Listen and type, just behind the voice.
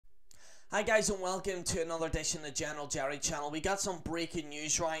Hi guys and welcome to another edition of the General Jerry channel. We got some breaking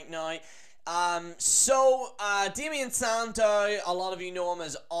news right now. Damien Sandow, a lot of you know him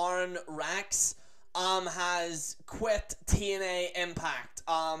as Aron Rex, has quit TNA Impact.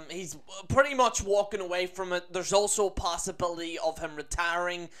 He's pretty much walking away from it. There's also a possibility of him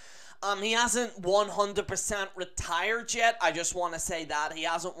retiring. He hasn't 100% retired yet. I just want to say that. He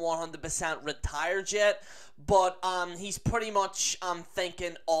hasn't 100% retired yet. But he's pretty much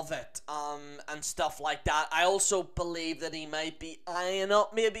thinking of it and stuff like that. I also believe that he might be eyeing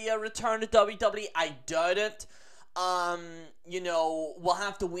up maybe a return to WWE. I doubt it. You know, we'll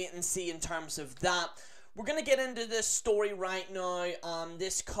have to wait and see in terms of that. We're going to get into this story right now.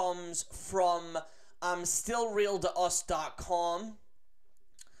 This comes from stillrealtous.com.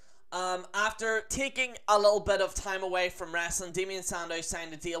 After taking a little bit of time away from wrestling, Damien Sandow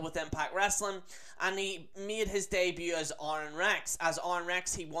signed a deal with Impact Wrestling, and he made his debut as Aron Rex. As Aron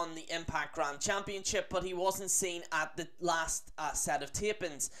Rex, he won the Impact Grand Championship, but he wasn't seen at the last set of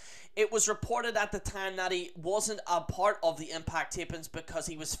tapings. It was reported at the time that he wasn't a part of the Impact tapings because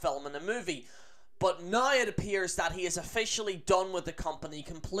he was filming a movie. But now it appears that he is officially done with the company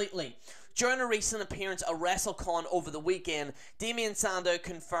completely. During a recent appearance at WrestleCon over the weekend, Damien Sandow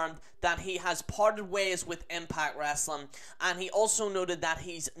confirmed that he has parted ways with Impact Wrestling, and he also noted that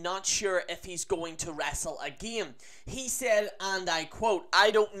he's not sure if he's going to wrestle again. He said, and I quote,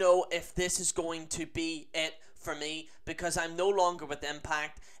 "I don't know if this is going to be it for me because I'm no longer with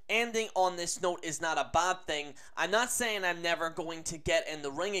Impact. Ending on this note is not a bad thing. I'm not saying I'm never going to get in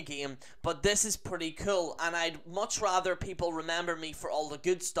the ring again, but this is pretty cool, and I'd much rather people remember me for all the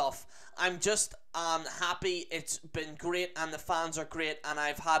good stuff. I'm just happy it's been great, and the fans are great, and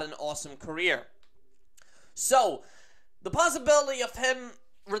I've had an awesome career." So, the possibility of him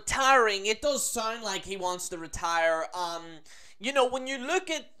retiring, it does sound like he wants to retire. You know, when you look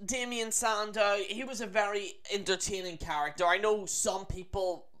at Damien Sandow, he was a very entertaining character. I know some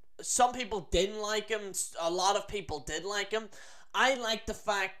people didn't like him. A lot of people did like him. I like the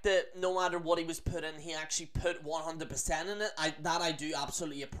fact that no matter what he was put in, he actually put 100% in it. I do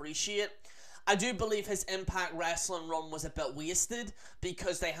absolutely appreciate. I do believe his Impact Wrestling run was a bit wasted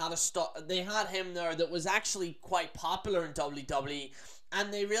because they had him there that was actually quite popular in WWE,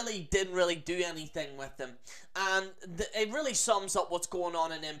 and they really didn't do anything with them. And it really sums up what's going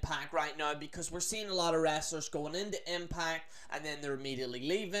on in Impact right now, because we're seeing a lot of wrestlers going into Impact and then they're immediately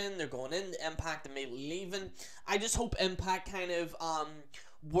leaving. They're going into Impact, immediately leaving. I just hope Impact kind of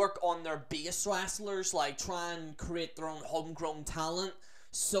work on their base wrestlers, like try and create their own homegrown talent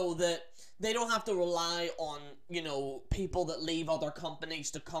so that they don't have to rely on, you know, people that leave other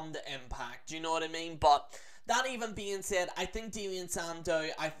companies to come to Impact. You know what I mean? But that even being said, I think Damien Sandow,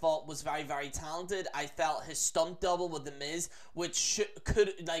 I thought, was very, very talented. I felt his stunt double with The Miz, which should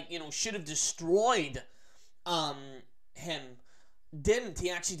have destroyed him, didn't. He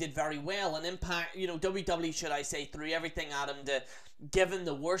actually did very well. And Impact, you know, WWE, should I say, threw everything at him to give him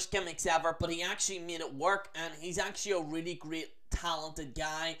the worst gimmicks ever, but he actually made it work, and he's actually a really great, talented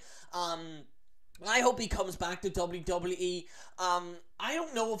guy. I hope he comes back to WWE. I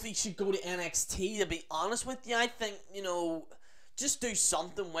don't know if he should go to NXT, to be honest with you. I think, you know, just do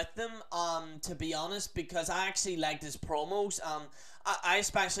something with them, to be honest, because I actually liked his promos. I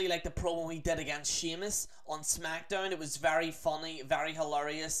especially liked the promo he did against Sheamus on SmackDown. It was very funny, very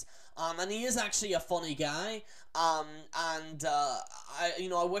hilarious. And he is actually a funny guy. I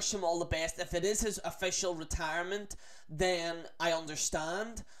wish him all the best. If it is his official retirement, then I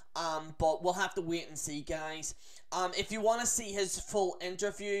understand. But we'll have to wait and see, guys. If you want to see his full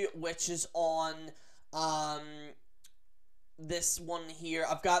interview, which is on this one here,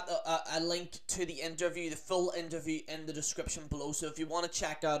 I've got a link to the interview, the full interview, in the description below. So if you want to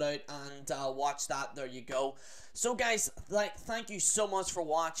check that out and watch that, there you go. So guys, thank you so much for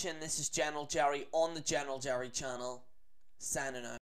watching. This is General Jerry on the General Jerry channel. Signing out.